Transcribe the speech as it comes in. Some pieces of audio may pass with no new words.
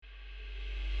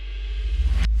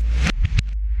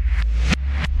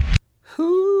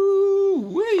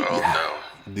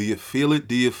Do you feel it?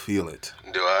 Do you feel it?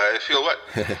 Do I feel what?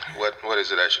 What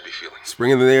is it I should be feeling?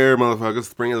 Spring in the air, motherfuckers.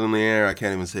 Spring is in the air. I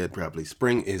can't even say it properly.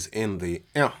 Spring is in the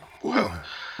air. Well,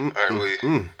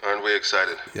 aren't we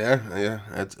excited? Yeah,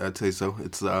 I'd say so.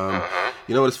 It's you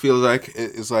know what it feels like?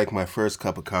 It's like my first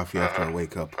cup of coffee after I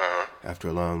wake up. After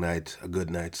a long night, a good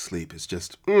night's sleep. It's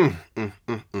just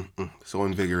so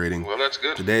invigorating. Well, that's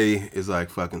good. Today is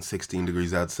like fucking 16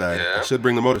 degrees outside. Yeah. I should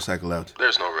bring the motorcycle out.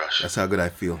 There's no rush. That's how good I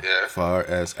feel. Yeah. Far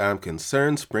as I'm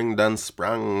concerned, spring done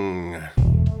sprung.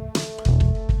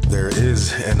 There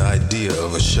is an idea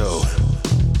of a show.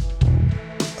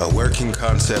 A working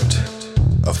concept,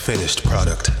 a finished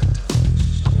product.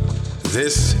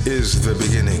 This is the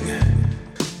beginning,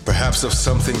 perhaps of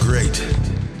something great.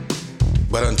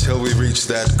 But until we reach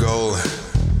that goal,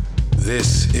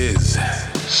 this is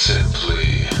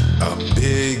simply a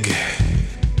big,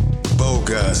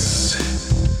 bogus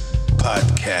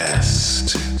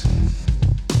podcast.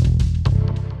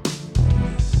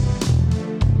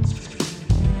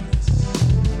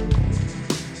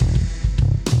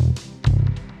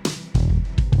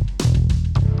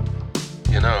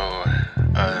 You know,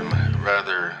 I'm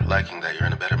rather liking that you're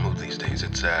in a better mood these days.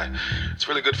 It's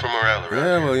really good for morale around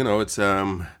Yeah, here. well, you know, it's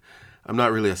I'm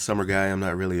not really a summer guy. I'm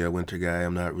not really a winter guy.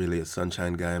 I'm not really a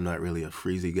sunshine guy. I'm not really a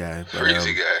freezy guy. But,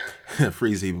 Freezy guy.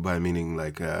 freezy by meaning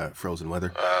like frozen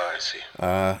weather. I see.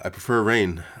 I prefer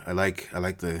rain. I like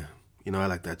the I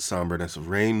like that somberness of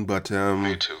rain. But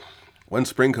Me too. when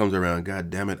spring comes around, god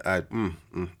damn it,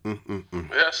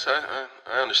 Yes, I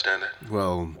understand that.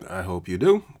 Well, I hope you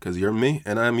do, because you're me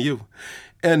and I'm you.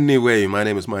 Anyway, my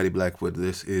name is Mighty Blackwood.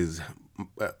 This is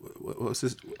what's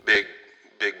this? Big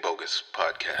bogus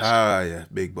podcast. Yeah,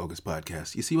 Big Bogus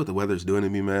Podcast. You see what the weather's doing to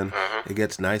me, man? It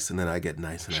gets nice, and then I get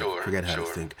nice, and I forget how to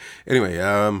think. Anyway,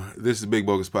 this is Big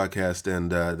Bogus Podcast,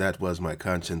 and that was my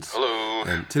conscience. Hello.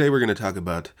 And today we're going to talk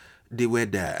about the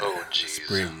weather. Oh, jeez.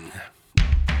 Spring.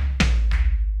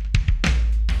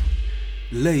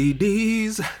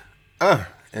 Ladies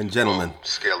and gentlemen.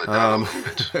 Scale it down a little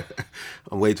bit.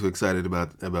 I'm way too excited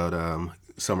about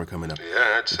summer coming up.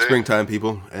 Yeah, I'd It's say. springtime,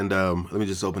 people, and let me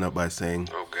just open up by saying,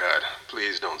 Oh, God.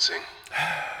 Please don't sing.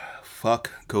 fuck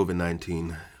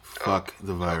COVID-19, fuck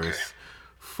the virus, okay.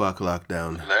 fuck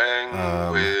lockdown,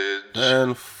 Language.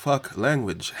 and fuck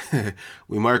language.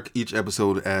 We mark each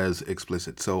episode as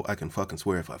explicit, so I can fucking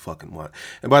swear if I fucking want.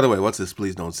 And by the way, what's this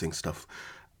please don't sing stuff?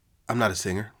 I'm not a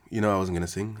singer. You know I wasn't going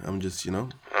to sing. I'm just,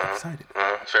 excited.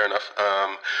 Fair enough.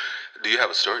 Do you have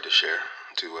a story to share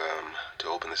to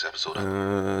open this episode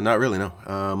up? Not really, no.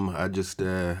 I just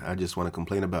want to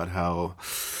complain about how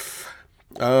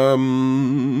I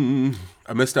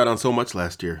missed out on so much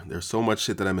last year. There's so much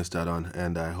shit that I missed out on,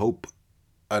 and I hope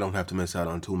I don't have to miss out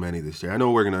on too many this year. I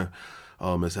know we're gonna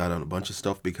all miss out on a bunch of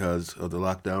stuff because of the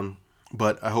lockdown,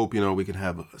 but I hope we can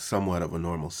have somewhat of a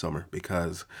normal summer,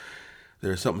 because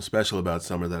there's something special about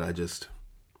summer that I just.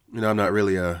 I'm not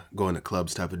really a going to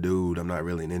clubs type of dude. I'm not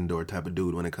really an indoor type of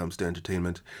dude when it comes to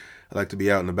entertainment. I like to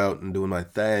be out and about and doing my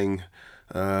thing,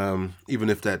 even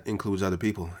if that includes other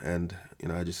people. And,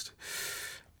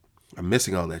 I'm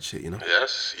missing all that shit,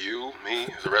 Yes, you, me,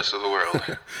 the rest of the world.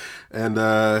 And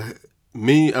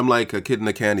me, I'm like a kid in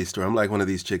a candy store. I'm like one of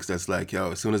these chicks that's like,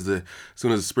 yo, as soon as the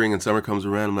spring and summer comes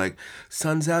around, I'm like,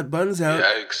 sun's out, buns out.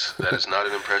 Yikes, that is not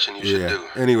an impression you should do.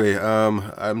 Anyway,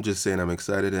 I'm just saying I'm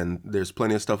excited, and there's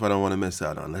plenty of stuff I don't want to miss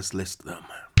out on. Let's list them.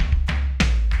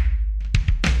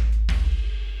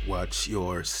 Watch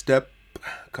your step.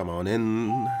 Come on in.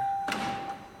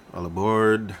 All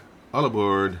aboard. All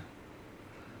aboard.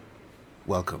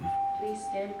 Welcome. Please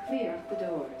stand clear of the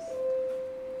doors.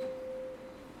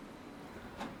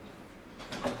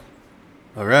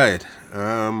 All right.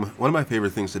 One of my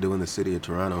favorite things to do in the city of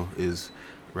Toronto is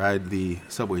ride the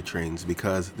subway trains,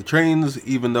 because the trains,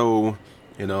 even though,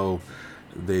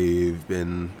 they've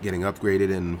been getting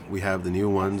upgraded and we have the new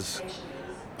ones,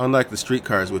 unlike the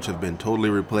streetcars, which have been totally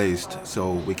replaced,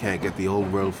 so we can't get the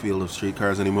old world feel of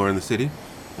streetcars anymore in the city,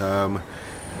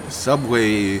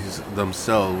 subways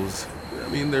themselves,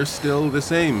 they're still the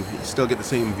same. You still get the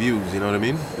same views, you know what I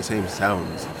mean? The same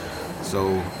sounds.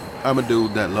 So I'm a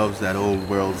dude that loves that old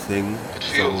world thing. It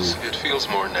feels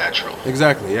more natural.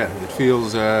 Exactly, yeah. It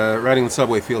feels, riding the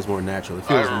subway feels more natural. It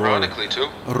feels Ironically, too.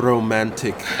 more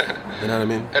romantic. You know what I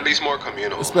mean? At least more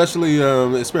communal. Especially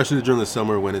during the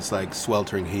summer when it's like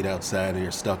sweltering heat outside and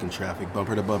you're stuck in traffic,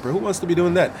 bumper to bumper. Who wants to be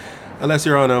doing that? Unless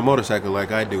you're on a motorcycle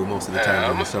like I do most of the time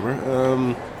during the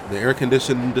summer. The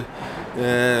air-conditioned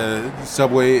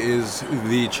subway is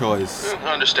the choice.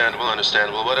 Understandable.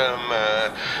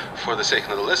 But for the sake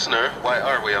of the listener, why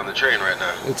are we on the train right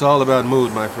now? It's all about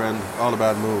mood, my friend. All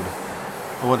about mood.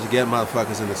 I wanted to get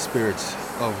motherfuckers in the spirit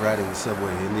of riding the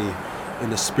subway, in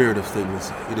the spirit of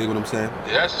things. You dig what I'm saying?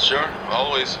 Yes, sure,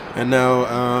 always. And now,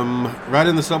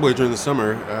 riding the subway during the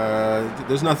summer,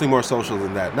 there's nothing more social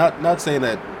than that. Not saying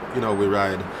that, we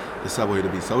ride the subway to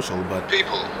be social, but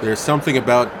People. there's something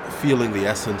about feeling the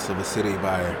essence of a city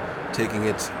by taking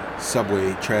its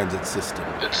subway transit system.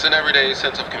 It's an everyday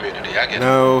sense of community. I get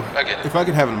Now, it. I get it. if I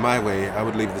could have it my way, I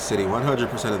would leave the city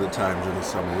 100% of the time during the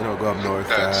summer. Go up north.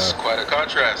 That's quite a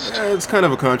contrast. It's kind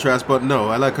of a contrast, but no,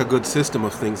 I like a good system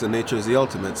of things, and nature is the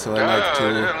ultimate. So I like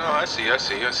to no, I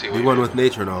see. be one with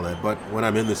nature and all that. But when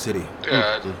I'm in the city,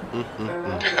 Yeah.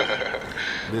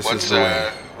 this What's is the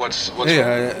way. what's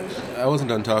Hey, I wasn't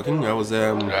done talking.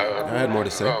 I had more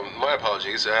to say. my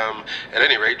apologies. At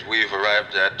any rate, we've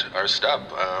arrived at our stop.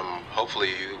 Hopefully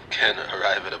you can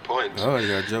arrive at a point Oh, you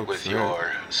got jokes. with All right.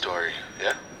 your story.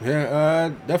 Yeah?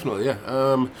 Yeah, definitely,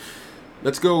 yeah.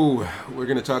 Let's go. We're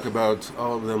gonna talk about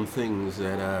all of them things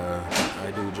that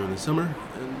I do during the summer.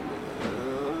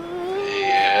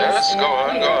 Yes, go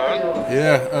on.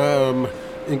 Yeah,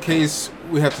 in case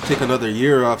we have to take another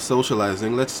year off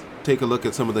socializing, let's take a look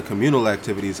at some of the communal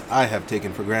activities I have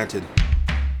taken for granted.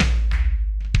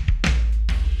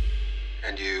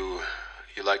 And you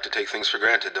like to take things for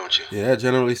granted, don't you? Yeah,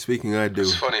 generally speaking, I do.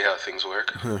 It's funny how things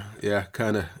work. Yeah,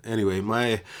 kind of. Anyway,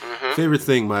 my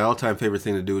all-time favorite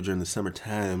thing to do during the summer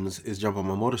times is jump on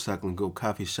my motorcycle and go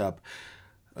coffee shop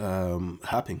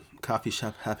hopping. Coffee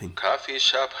shop hopping. Coffee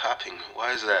shop hopping.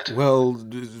 Why is that? Well,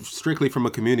 strictly from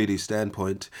a community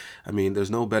standpoint, I mean,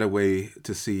 there's no better way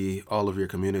to see all of your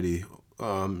community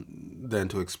than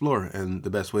to explore. And the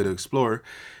best way to explore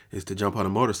is to jump on a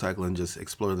motorcycle and just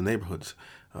explore the neighborhoods.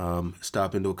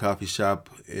 Stop into a coffee shop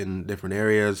in different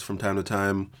areas from time to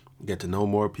time, get to know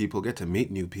more people, get to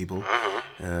meet new people.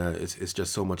 It's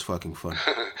just so much fucking fun.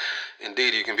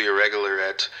 Indeed, you can be a regular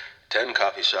at 10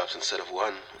 coffee shops instead of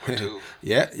 1 or 2.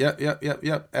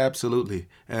 Yep, absolutely.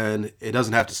 And it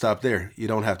doesn't have to stop there. You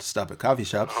don't have to stop at coffee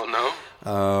shops. Oh,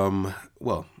 no?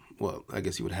 Well, I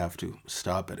guess you would have to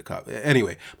stop at a coffee.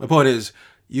 Anyway, my point is,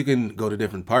 you can go to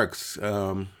different parks,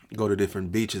 go to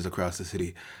different beaches across the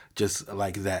city, just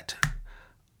like that,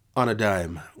 on a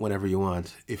dime, whenever you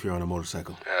want, if you're on a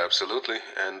motorcycle. Absolutely.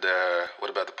 And what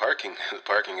about the parking? The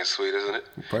parking is sweet, isn't it?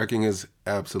 Parking is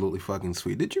absolutely fucking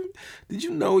sweet. Did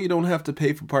you know you don't have to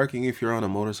pay for parking if you're on a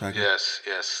motorcycle? Yes.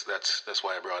 That's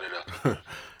why I brought it up.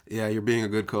 Yeah, you're being a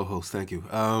good co-host. Thank you.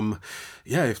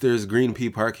 Yeah, if there's green pea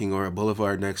parking or a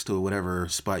boulevard next to whatever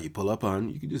spot you pull up on,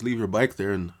 you can just leave your bike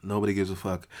there and nobody gives a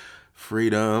fuck.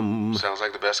 Freedom. Sounds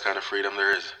like the best kind of freedom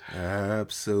there is.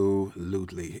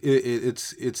 Absolutely.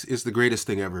 It's the greatest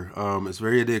thing ever. It's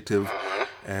very addictive.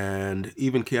 And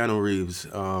even Keanu Reeves,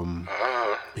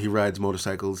 he rides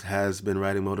motorcycles, has been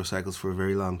riding motorcycles for a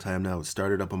very long time now.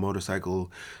 Started up a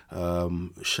motorcycle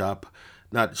shop.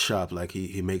 Not shop, like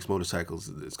he makes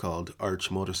motorcycles. It's called Arch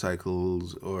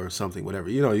Motorcycles or something, whatever.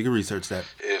 You can research that.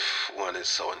 If one is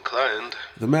so inclined.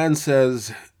 The man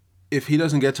says if he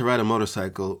doesn't get to ride a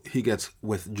motorcycle, he gets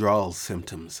withdrawal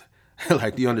symptoms.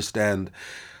 Like, do you understand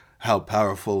how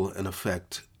powerful an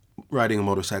effect riding a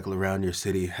motorcycle around your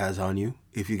city has on you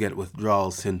if you get withdrawal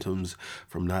symptoms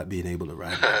from not being able to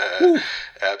ride?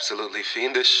 Absolutely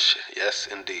fiendish. Yes,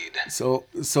 indeed. So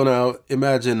now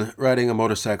imagine riding a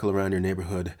motorcycle around your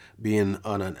neighborhood, being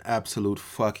on an absolute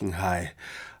fucking high,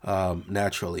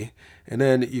 naturally, and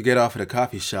then you get off at a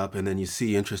coffee shop and then you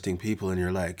see interesting people and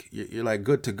you're like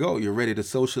good to go. You're ready to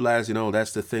socialize.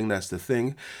 That's the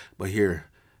thing. But here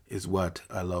is what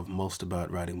I love most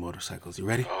about riding motorcycles. You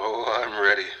ready? Oh, I'm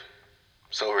ready.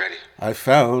 So ready. I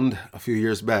found a few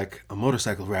years back a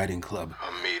motorcycle riding club.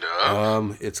 A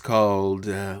meetup. It's called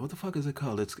what the fuck is it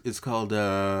called? It's called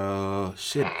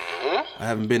shit. I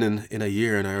haven't been in a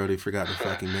year and I already forgot the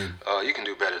fucking name. Oh, you can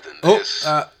do better than this.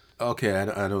 Okay,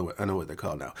 I know what they're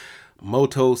called now.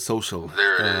 Moto Social.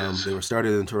 There it is. They were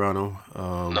started in Toronto.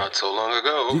 Not so long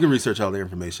ago. You can research all the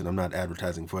information. I'm not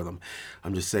advertising for them.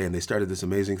 I'm just saying they started this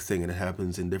amazing thing, and it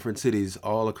happens in different cities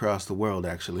all across the world,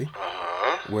 actually,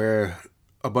 where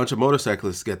a bunch of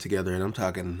motorcyclists get together, and I'm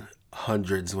talking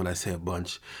hundreds when I say a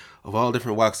bunch, of all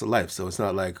different walks of life. So it's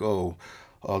not like,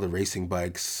 all the racing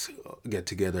bikes get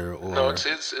together. Or No,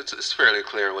 it's fairly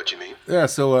clear what you mean. Yeah,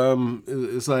 so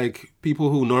it's like people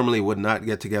who normally would not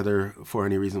get together for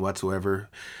any reason whatsoever.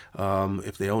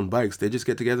 If they own bikes, they just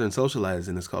get together and socialize,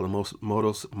 and it's called a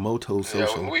moto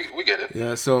social. Yeah, we get it.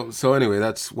 Yeah, so anyway,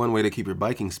 that's one way to keep your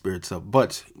biking spirits up.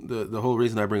 But the whole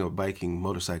reason I bring up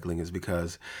motorcycling is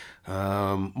because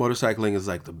motorcycling is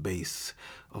like the base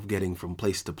of getting from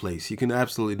place to place. You can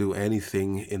absolutely do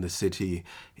anything in the city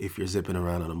if you're zipping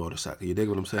around on a motorcycle. You dig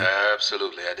what I'm saying?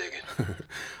 Absolutely, I dig it.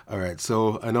 All right,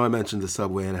 so I know I mentioned the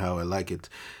subway and how I like it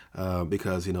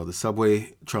because, you know, the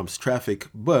subway trumps traffic,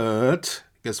 but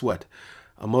guess what?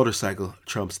 A motorcycle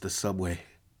trumps the subway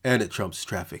and it trumps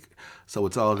traffic. So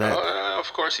it's all that.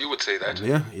 Of course, you would say that.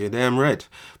 Yeah, you're damn right.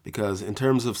 Because in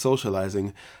terms of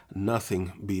socializing,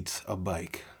 nothing beats a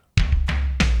bike.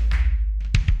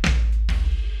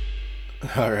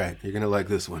 All right, you're going to like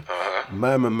this one.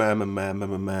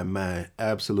 My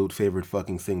absolute favorite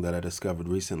fucking thing that I discovered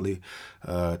recently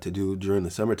to do during the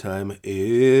summertime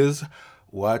is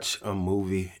watch a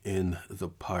movie in the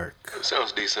park.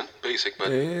 Sounds decent, basic,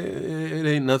 but... It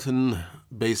ain't nothing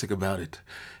basic about it.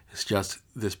 It's just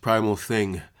this primal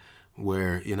thing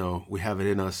where, you know, we have it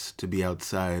in us to be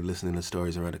outside listening to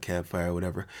stories around a campfire or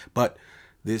whatever. But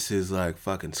this is like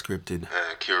fucking scripted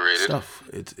curated stuff.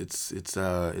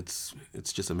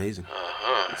 It's just amazing.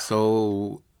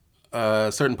 So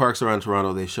certain parks around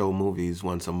Toronto, they show movies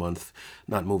once a month.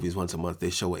 Not movies once a month. They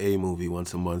show a movie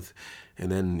once a month,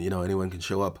 and then, you know, anyone can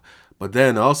show up. But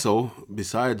then also,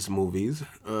 besides movies,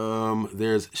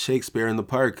 there's Shakespeare in the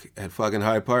Park at fucking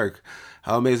High Park.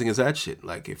 How amazing is that shit?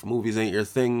 Like, if movies ain't your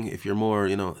thing, if you're more,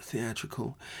 you know,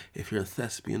 theatrical, if you're a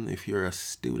thespian, if you're a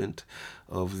student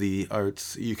of the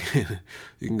arts, you can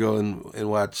go and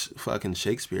watch fucking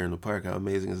Shakespeare in the Park. How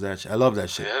amazing is that shit? I love that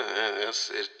shit. Yeah,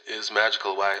 yes, it is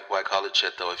magical. Why call it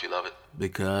shit, though, if you love it?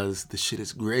 Because the shit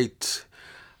is great.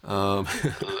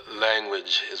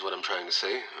 Language is what I'm trying to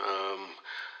say.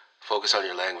 Focus on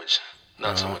your language.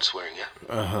 Not so much swearing,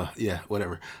 yeah. Yeah,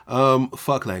 whatever.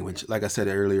 Fuck language. Like I said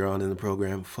earlier on in the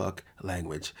program, fuck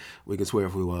language. We can swear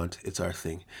if we want. It's our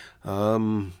thing.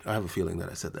 I have a feeling that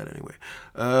I said that anyway.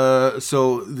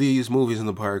 So these movies in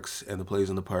the parks and the plays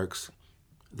in the parks,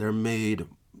 they're made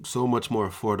so much more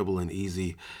affordable and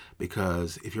easy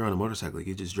because if you're on a motorcycle,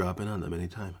 you just drop in on them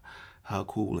anytime. How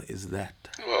cool is that?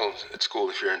 Well, it's cool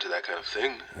if you're into that kind of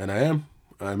thing. And I am.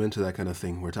 I'm into that kind of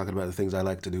thing. We're talking about the things I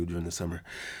like to do during the summer.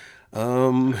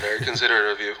 Very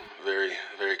considerate of you. Very,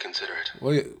 very considerate.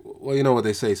 Well, you know what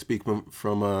they say: speak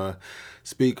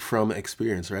from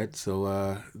experience, right?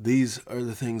 So these are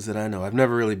the things that I know. I've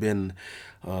never really been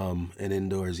an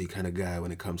indoorsy kind of guy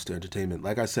when it comes to entertainment.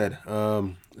 Like I said,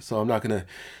 so I'm not gonna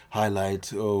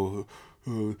highlight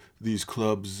these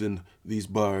clubs and these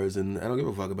bars, and I don't give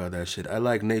a fuck about that shit. I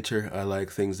like nature. I like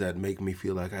things that make me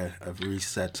feel like I've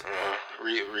reset.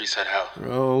 Reset how?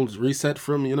 Oh, reset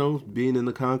from, you know, being in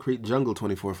the concrete jungle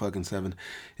 24/7.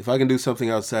 If I can do something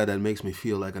outside that makes me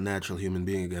feel like a natural human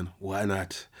being again, why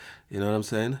not? You know what I'm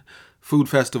saying? Food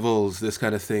festivals, this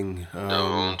kind of thing.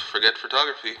 Don't forget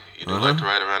photography. You do like to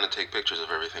ride around and take pictures of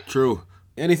everything. True.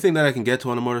 Anything that I can get to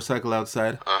on a motorcycle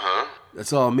outside,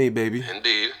 that's all me, baby.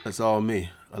 Indeed. That's all me.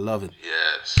 I love it.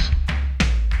 Yes.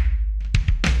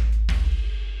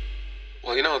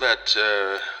 Well, you know, that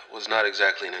was not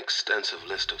exactly an extensive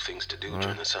list of things to do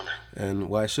during the summer. And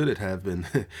why should it have been?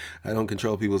 I don't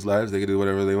control people's lives. They can do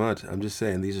whatever they want. I'm just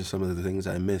saying these are some of the things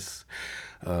I miss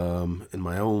in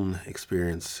my own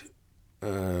experience.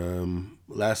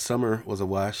 Last summer was a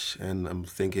wash, and I'm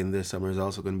thinking this summer is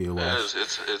also going to be a wash.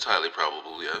 It's highly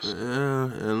probable, yes.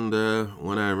 Yeah, and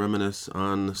when I reminisce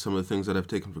on some of the things that I've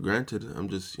taken for granted, I'm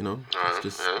just, you know, it's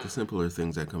just the simpler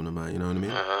things that come to mind, you know what I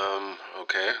mean?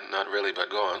 Okay, not really, but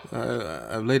go on.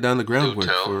 I've laid down the groundwork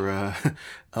for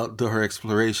outdoor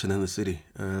exploration in the city.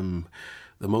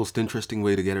 The most interesting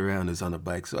way to get around is on a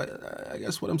bike. So I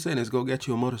guess what I'm saying is go get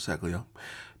you a motorcycle, yo.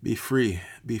 Be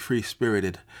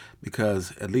free-spirited,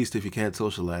 because at least if you can't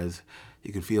socialize,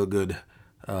 you can feel good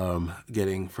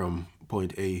getting from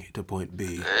point A to point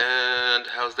B. And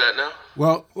how's that now?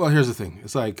 Well, here's the thing.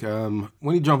 It's like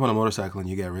when you jump on a motorcycle and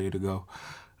you get ready to go,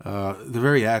 the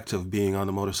very act of being on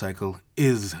the motorcycle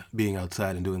is being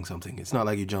outside and doing something. It's not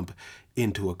like you jump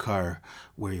into a car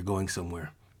where you're going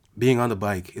somewhere. Being on the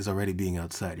bike is already being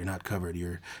outside. You're not covered.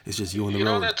 It's just you on the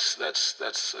road. You know, that's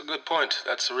a good point.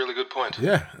 That's a really good point.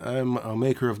 Yeah, I'm a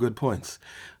maker of good points.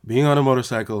 Being on a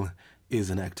motorcycle is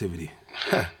an activity.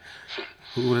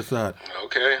 Who would have thought?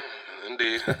 Okay,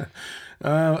 indeed.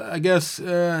 I guess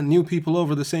new people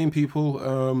over the same people,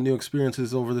 new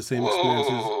experiences over the same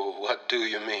experiences. Whoa, what do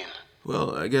you mean?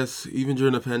 Well, I guess even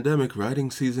during a pandemic,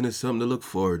 riding season is something to look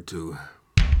forward to.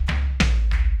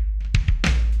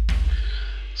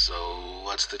 So,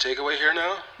 what's the takeaway here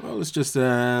now? Well, it's just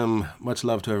much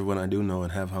love to everyone I do know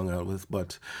and have hung out with.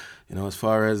 But, you know, as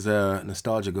far as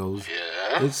nostalgia goes,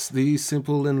 it's the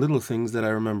simple and little things that I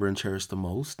remember and cherish the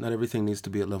most. Not everything needs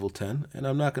to be at level 10, and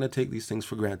I'm not going to take these things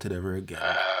for granted ever again.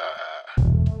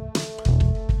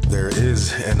 there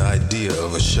is an idea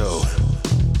of a show,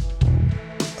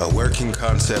 a working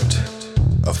concept,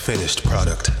 a finished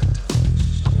product.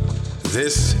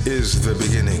 This is the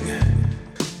beginning,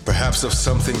 perhaps of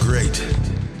something great.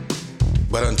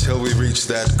 But until we reach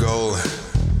that goal,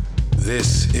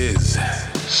 this is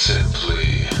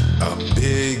simply a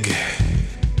big,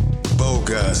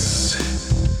 bogus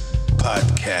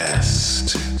podcast.